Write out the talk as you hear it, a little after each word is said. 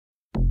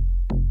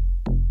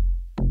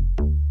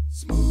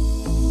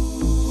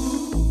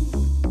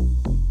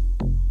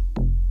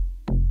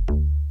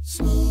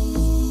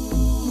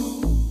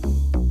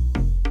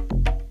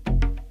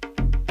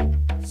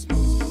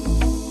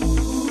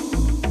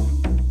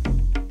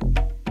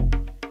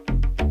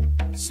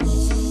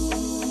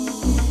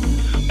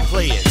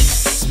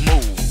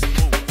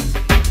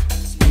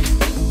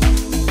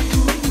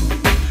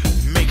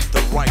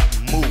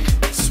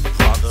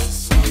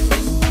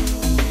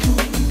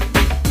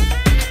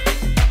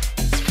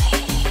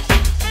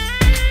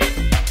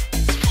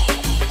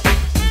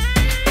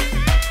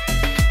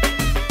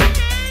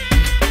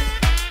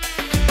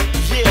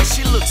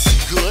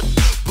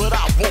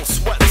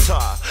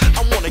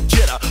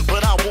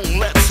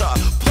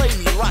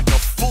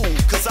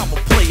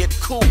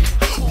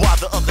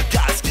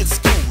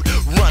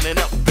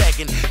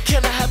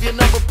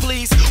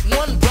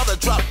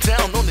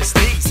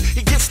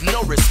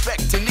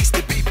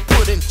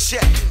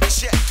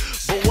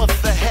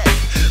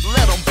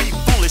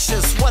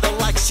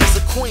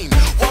queen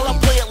while I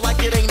play it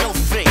like it ain't no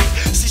thing.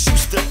 She's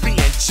used to being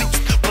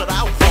juiced, but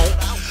I won't.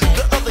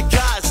 The other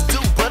guys do,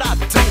 but I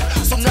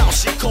don't. So now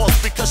she calls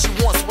because she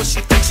wants what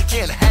she thinks she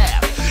can't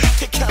have.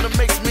 It kinda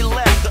makes me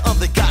laugh. The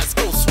other guys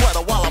go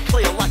sweater while I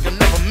play it like I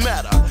never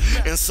met her.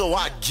 And so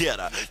I get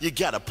her. You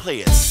gotta play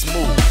it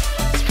smooth.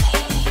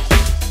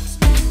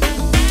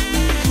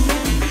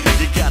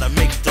 You gotta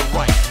make the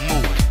right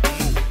move.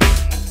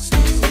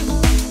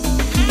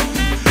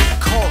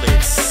 Call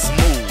it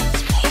smooth.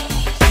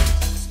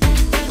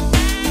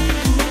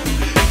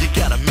 You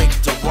gotta make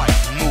the right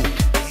move.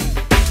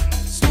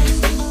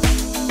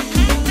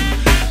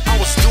 I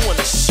was doing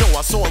a show.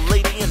 I saw a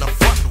lady in the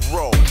front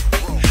row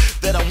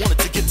that I wanted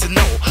to get to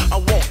know. I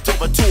walked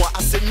over to her.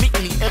 I said, meet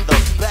me in the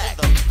back.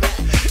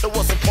 It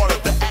wasn't part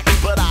of the act,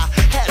 but I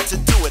had to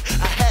do it.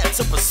 I had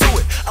to pursue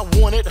it. I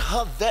wanted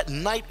her that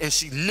night, and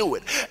she knew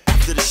it.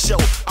 After the show,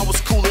 I was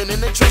cooling in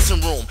the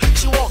dressing room.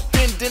 She walked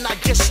in, then I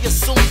guess she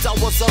assumed I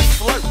was a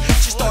flirt.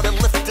 She started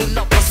lifting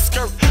up her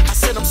skirt. I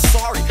said, I'm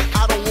sorry,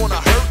 I don't wanna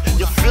hurt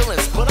your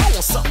feelings, but I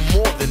want something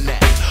more than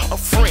that. A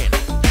friend.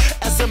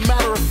 As a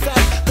matter of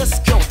fact, let's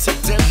go to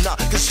dinner,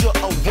 cause you're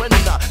a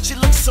winner. She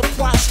looked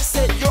surprised, she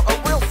said, you're a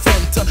real friend.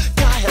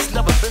 Guy has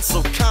never been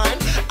so kind.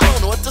 I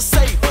don't know what to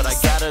say, but I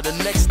got her the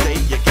next day.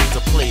 You get to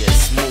play it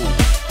smooth.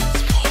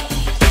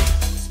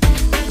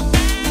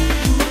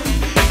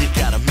 You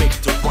gotta make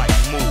the right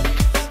move.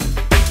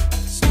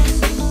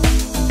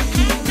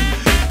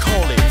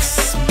 Call it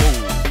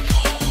smooth.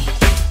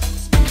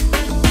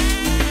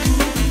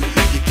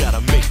 You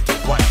gotta make the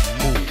right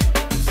move.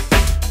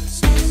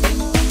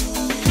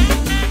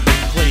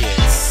 Play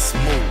it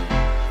smooth.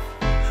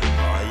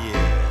 Oh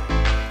yeah.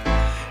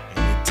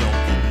 And it don't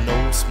get no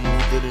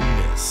smoother than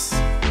this.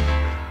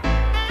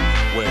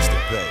 Where's the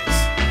bass?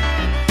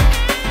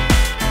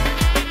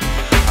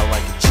 I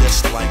like it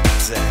just like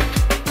that.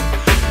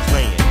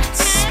 Playing it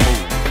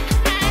smooth.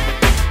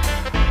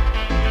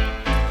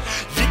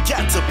 You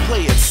got to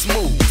play it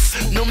smooth,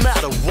 no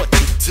matter what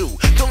you do.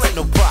 Don't let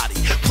nobody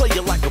play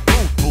you like a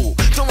boo-boo.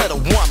 Don't let a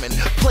woman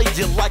play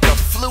you like a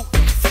flute.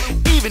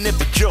 Even if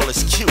the girl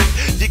is cute,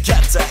 you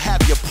got to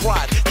have your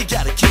pride. You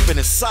gotta keep it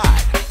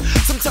inside.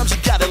 Sometimes you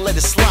gotta let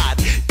it slide,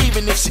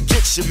 even if she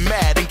gets you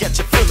mad and gets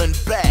you feeling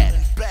bad.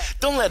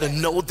 Don't let her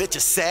know that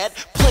you're sad.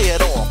 Play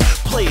it off,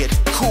 play it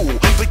cool,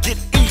 but get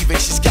even.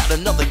 She's got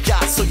another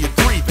guy, so you're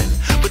grieving.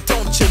 But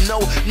don't you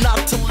know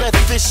not to let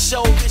this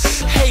show?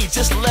 Hey,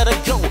 just let her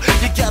go.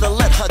 You gotta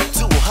let her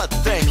do her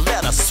thing,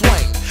 let her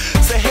swing.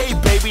 Say, hey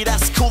baby,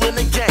 that's cool in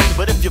the game,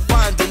 but if you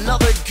find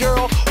another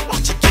girl,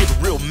 watch you get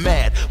real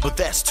mad. But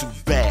that's too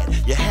bad,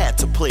 you had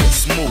to play it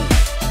smooth.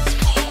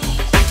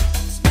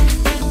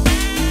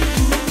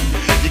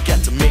 You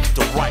got to make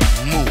the right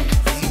move.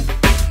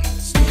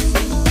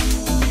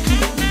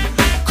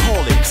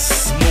 Call it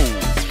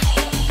smooth.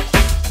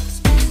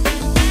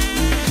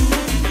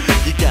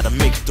 You gotta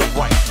make the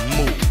right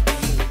move.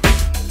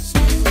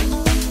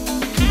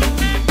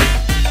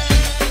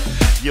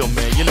 Yo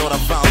man, you know what I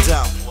found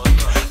out?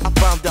 I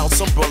found out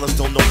some brothers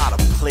don't know how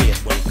to play it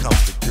when it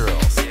comes to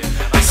girls.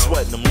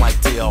 Sweating them like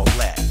they all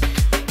that.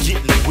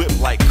 Getting whipped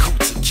like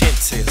Kunta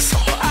Kinte. So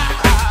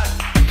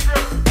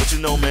but you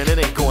know man, it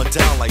ain't going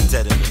down like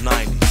that in the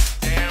 90s.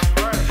 Damn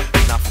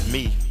right. Not for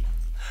me.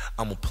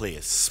 I'ma play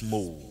it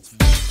smooth.